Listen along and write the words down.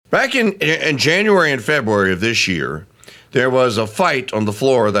Back in January and February of this year, there was a fight on the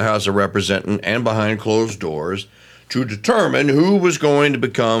floor of the House of Representatives and behind closed doors to determine who was going to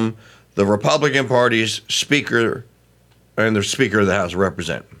become the Republican Party's Speaker and the Speaker of the House of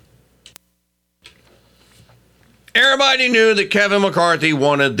Representatives. Everybody knew that Kevin McCarthy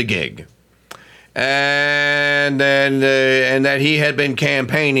wanted the gig, and that he had been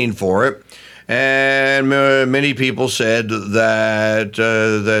campaigning for it. And many people said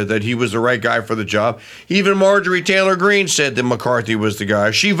that he was the right guy for the job. Even Marjorie Taylor Greene said that McCarthy was the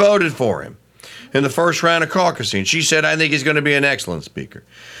guy. She voted for him in the first round of caucusing. She said, I think he's going to be an excellent speaker.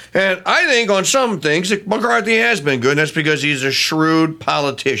 And I think on some things that McCarthy has been good, and that's because he's a shrewd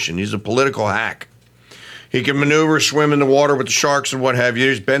politician. He's a political hack. He can maneuver, swim in the water with the sharks and what have you.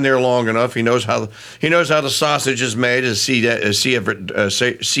 He's been there long enough. He knows how the sausage is made, as C. Everett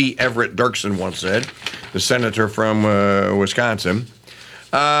Dirksen once said, the senator from Wisconsin.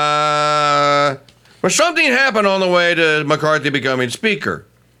 But something happened on the way to McCarthy becoming Speaker.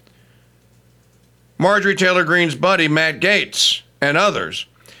 Marjorie Taylor Greene's buddy, Matt Gaetz, and others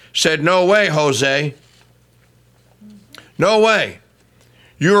said, no way, Jose. No way.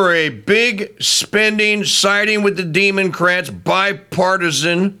 You're a big, spending, siding with the Democrats,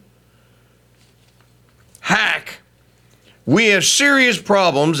 bipartisan hack. We have serious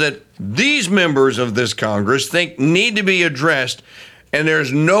problems that these members of this Congress think need to be addressed, and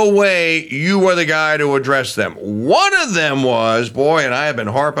there's no way you are the guy to address them. One of them was, boy, and I have been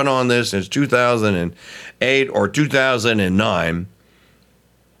harping on this since 2008 or 2009,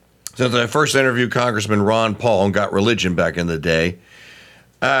 since I first interviewed Congressman Ron Paul and got religion back in the day,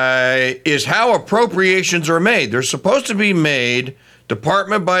 is how appropriations are made. They're supposed to be made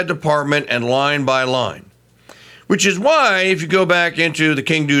department by department and line by line, which is why if you go back into the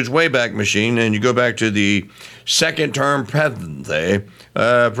King Dude's Wayback Machine and you go back to the second term President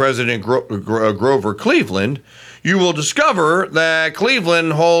Grover Cleveland, you will discover that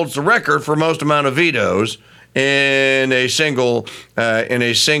Cleveland holds the record for most amount of vetoes in a single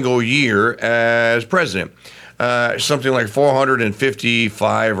year as president. Something like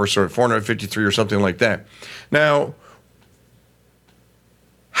 455 or 453 or something like that. Now,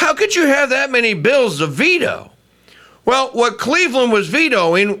 how could you have that many bills to veto? Well, what Cleveland was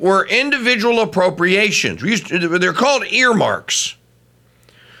vetoing were individual appropriations. They're called earmarks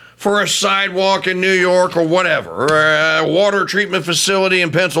for a sidewalk in New York or whatever, or a water treatment facility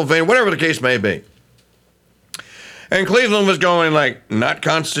in Pennsylvania, whatever the case may be. And Cleveland was going like, not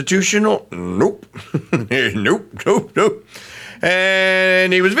constitutional? Nope. Nope.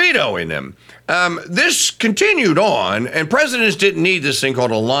 And he was vetoing them. This continued on, and presidents didn't need this thing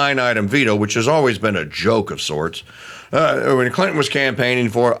called a line item veto, which has always been a joke of sorts. When Clinton was campaigning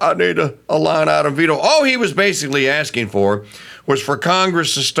for, I need a line item veto, all he was basically asking for was for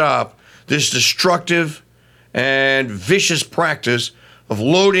Congress to stop this destructive and vicious practice of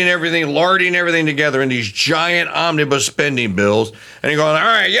larding everything together in these giant omnibus spending bills, and going, all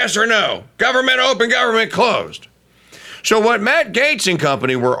right, yes or no, government open, government closed. So what Matt Gaetz and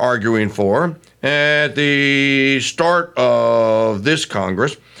company were arguing for at the start of this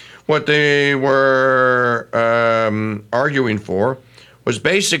Congress, what they were arguing for was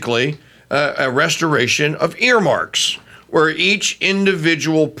basically a restoration of earmarks, where each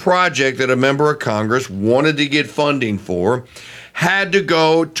individual project that a member of Congress wanted to get funding for had to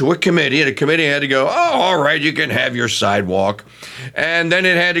go to a committee, and a committee had to go, oh, all right, you can have your sidewalk. And then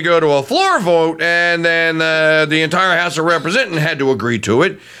it had to go to a floor vote, and then the entire House of Representatives had to agree to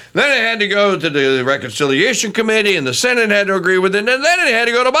it. Then it had to go to the Reconciliation Committee, and the Senate had to agree with it, and then it had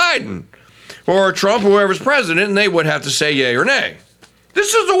to go to Biden or Trump, whoever's president, and they would have to say yay or nay.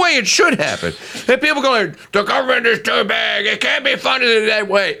 This is the way it should happen. And people going, the government is too big, it can't be funded that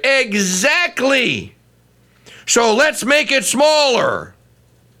way. Exactly. So let's make it smaller.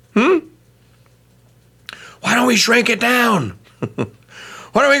 Why don't we shrink it down? Why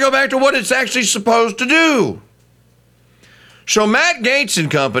don't we go back to what it's actually supposed to do? So Matt Gaetz and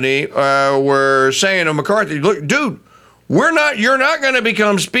company were saying to McCarthy, look, dude, you're not going to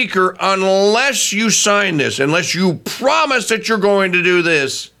become Speaker unless you sign this, unless you promise that you're going to do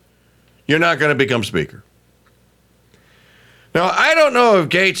this. You're not going to become Speaker. Now, I don't know if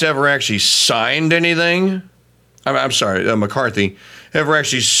Gaetz ever actually signed anything. I'm sorry, McCarthy ever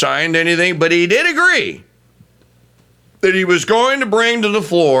actually signed anything, but he did agree that he was going to bring to the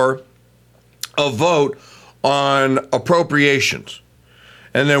floor a vote on appropriations.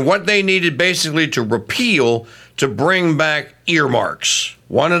 And then what they needed basically to repeal to bring back earmarks,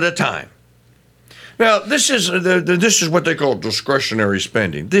 one at a time. Now, this is what they call discretionary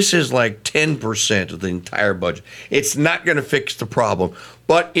spending. This is like 10% of the entire budget. It's not going to fix the problem,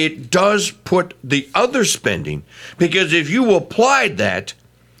 but it does put the other spending, because if you applied that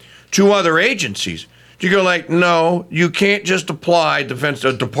to other agencies, you go like, no, you can't just apply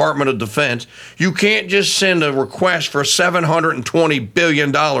the Department of Defense. You can't just send a request for $720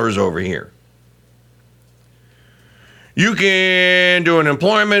 billion over here. You can do an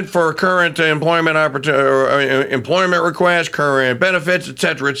employment for current employment employment request, current benefits, et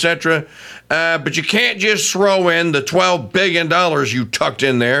cetera, but you can't just throw in the $12 billion you tucked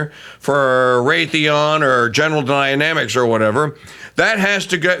in there for Raytheon or General Dynamics or whatever. That has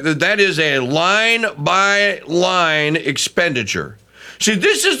to go. That is a line by line expenditure. See,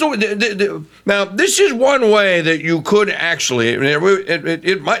 this is now. This is one way that you could actually.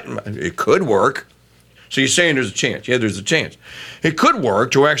 It could work. So you're saying there's a chance. Yeah, there's a chance. It could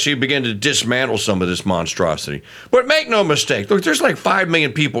work to actually begin to dismantle some of this monstrosity. But make no mistake. Look, there's like 5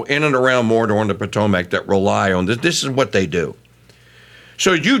 million people in and around Mordor and the Potomac that rely on this. This is what they do.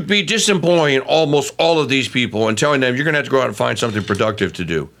 So you'd be disemploying almost all of these people and telling them you're going to have to go out and find something productive to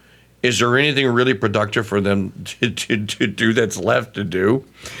do. Is there anything really productive for them to do that's left to do?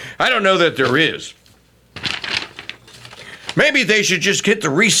 I don't know that there is. Maybe they should just hit the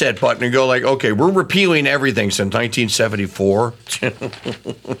reset button and go like, okay, we're repealing everything since 1974,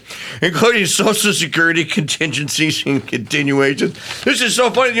 including Social Security contingencies and continuations. This is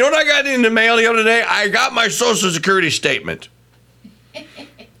so funny. You know what I got in the mail the other day? I got my Social Security statement.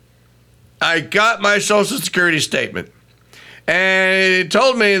 And it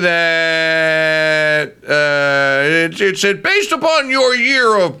told me that it said, based upon your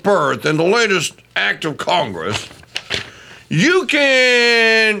year of birth and the latest act of Congress, you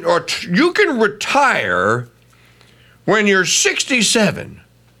can retire when you're 67.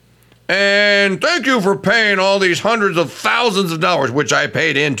 And thank you for paying all these hundreds of thousands of dollars, which I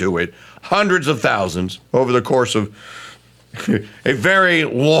paid into it, hundreds of thousands over the course of a very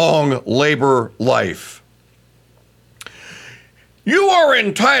long labor life. You are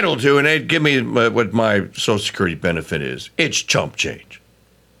entitled to, and they give me what my Social Security benefit is. It's chump change.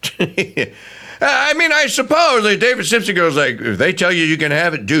 I mean, I suppose like David Simpson goes like, if they tell you you can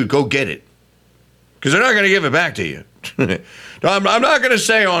have it, dude, go get it. Because they're not going to give it back to you. I'm not going to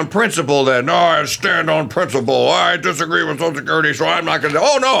say on principle that, no, I stand on principle. I disagree with Social Security, so I'm not going to.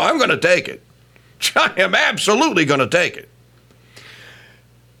 Oh, no, I'm going to take it. I am absolutely going to take it.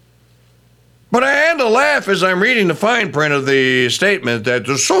 But I had to laugh as I'm reading the fine print of the statement that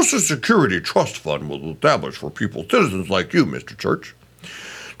the Social Security Trust Fund was established for people, citizens like you, Mr. Church,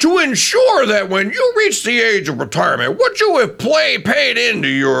 to ensure that when you reach the age of retirement, what you have paid into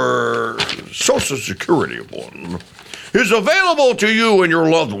your Social Security fund is available to you and your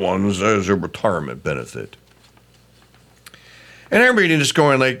loved ones as a retirement benefit. And I'm reading this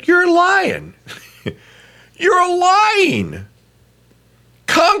going like, you're lying. You're lying.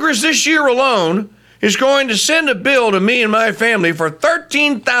 Congress this year alone is going to send a bill to me and my family for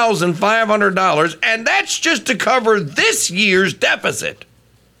 $13,500, and that's just to cover this year's deficit.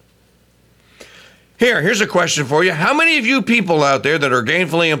 Here's a question for you. How many of you people out there that are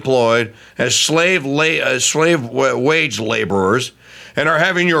gainfully employed as slave wage laborers and are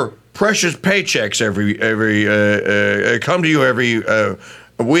having your precious paychecks every come to you every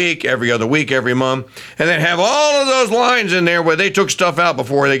week, every other week, every month, and then have all of those lines in there where they took stuff out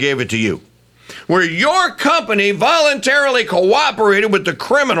before they gave it to you, where your company voluntarily cooperated with the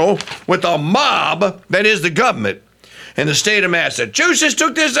criminal, with the mob that is the government? And the state of Massachusetts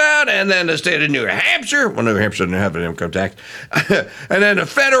took this out, and then the state of New Hampshire, well, New Hampshire didn't have an income tax, and then the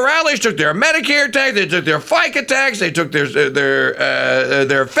federales took their Medicare tax, they took their FICA tax, they took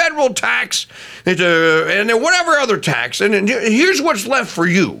their federal tax, and then whatever other tax. And here's what's left for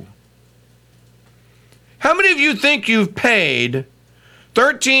you. How many of you think you've paid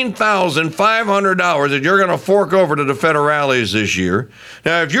 $13,500 that you're going to fork over to the federales this year?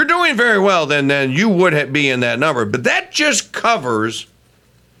 Now, if you're doing very well, then you would be in that number. But that just covers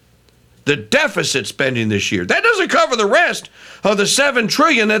the deficit spending this year. That doesn't cover the rest of the $7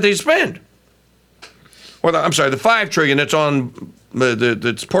 trillion that they spend. Or the $5 trillion that's on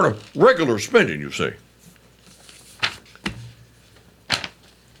that's part of regular spending, you see.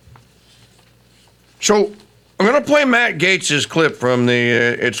 So I'm going to play Matt Gaetz's clip from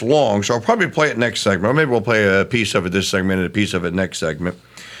it's long, so I'll probably play it next segment. Or maybe we'll play a piece of it this segment and a piece of it next segment.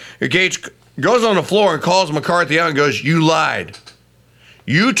 Gaetz goes on the floor and calls McCarthy out and goes, you lied.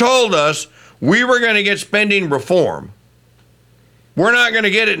 You told us we were going to get spending reform. We're not going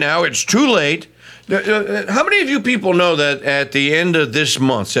to get it now. It's too late. How many of you people know that at the end of this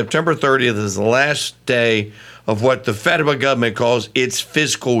month, September 30th, is the last day of what the federal government calls its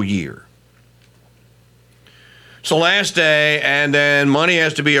fiscal year? It's the last day, and then money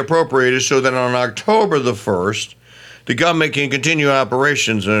has to be appropriated so that on October the 1st, the government can continue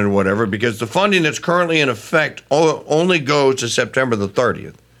operations and whatever, because the funding that's currently in effect only goes to September the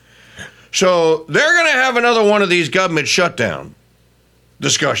 30th. So they're going to have another one of these government shutdown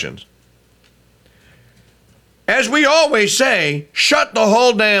discussions. As we always say, shut the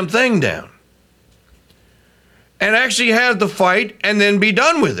whole damn thing down. And actually have the fight and then be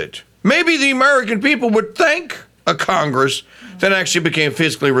done with it. Maybe the American people would thank a Congress that actually became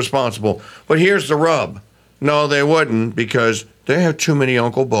fiscally responsible. But here's the rub. No, they wouldn't, because they have too many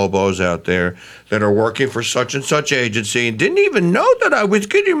Uncle Bobos out there that are working for such and such agency and didn't even know that I was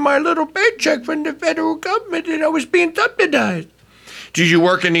getting my little paycheck from the federal government and I was being subsidized. Do you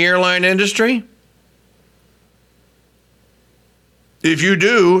work in the airline industry? If you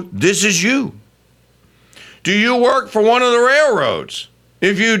do, this is you. Do you work for one of the railroads?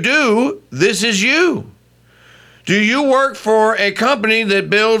 If you do, this is you. Do you work for a company that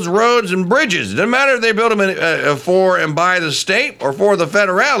builds roads and bridges? It doesn't matter if they build them for and by the state or for the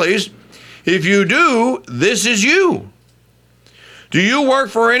federales. If you do, this is you. Do you work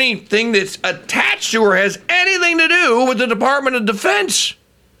for anything that's attached to or has anything to do with the Department of Defense?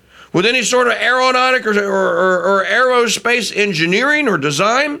 With any sort of aeronautic or aerospace engineering or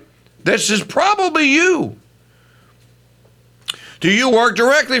design? This is probably you. Do you work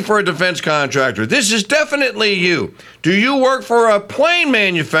directly for a defense contractor? This is definitely you. Do you work for a plane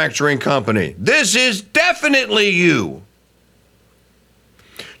manufacturing company? This is definitely you.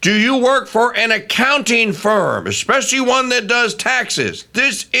 Do you work for an accounting firm, especially one that does taxes?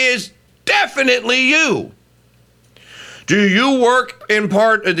 This is definitely you. Do you work in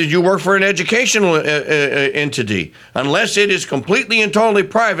part, do you work for an educational entity? Unless it is completely and totally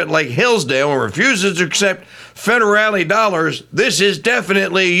private like Hillsdale and refuses to accept federale dollars, this is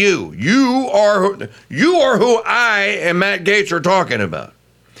definitely you. You are who I and Matt Gaetz are talking about.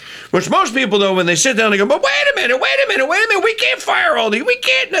 Which most people, though, when they sit down, they go, but wait a minute, we can't fire all these,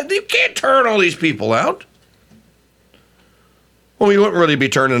 you can't turn all these people out. Well, you wouldn't really be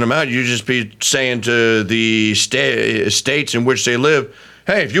turning them out. You'd just be saying to the states in which they live,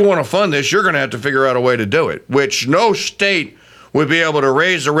 hey, if you want to fund this, you're going to have to figure out a way to do it, which no state would be able to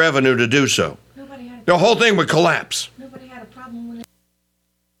raise the revenue to do so. The whole thing would collapse. Nobody had a problem with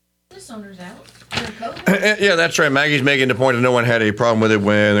business owners out. Yeah, that's right. Maggie's making the point that no one had a problem with it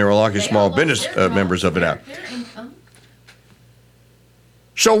when they were locking small business members of it out.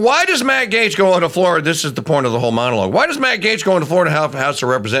 So why does Matt Gaetz go into Florida? This is the point of the whole monologue. Why does Matt Gaetz go into Florida House of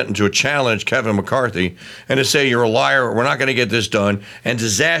Representatives to challenge Kevin McCarthy and to say you're a liar, we're not going to get this done, and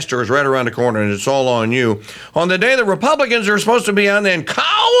disaster is right around the corner and it's all on you? On the day the Republicans are supposed to be on there and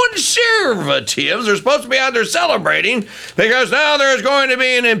conservatives are supposed to be out there celebrating because now there's going to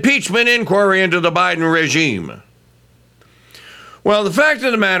be an impeachment inquiry into the Biden regime. Well, the fact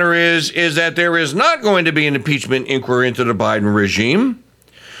of the matter is that there is not going to be an impeachment inquiry into the Biden regime.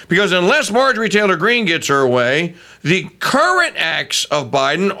 Because unless Marjorie Taylor Greene gets her way, the current acts of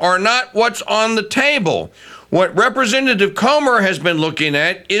Biden are not what's on the table. What Representative Comer has been looking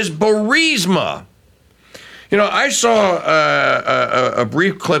at is Burisma. You know, I saw a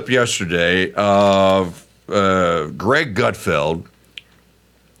brief clip yesterday of Greg Gutfeld.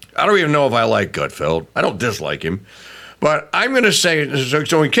 I don't even know if I like Gutfeld. I don't dislike him. But I'm going to say,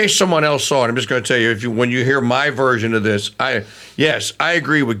 so in case someone else saw it, I'm just going to tell you, when you hear my version of this, yes, I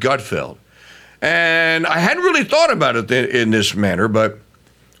agree with Gutfeld. And I hadn't really thought about it in this manner, but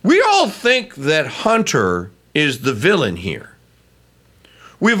we all think that Hunter is the villain here.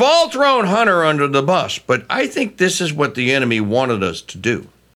 We've all thrown Hunter under the bus, but I think this is what the enemy wanted us to do.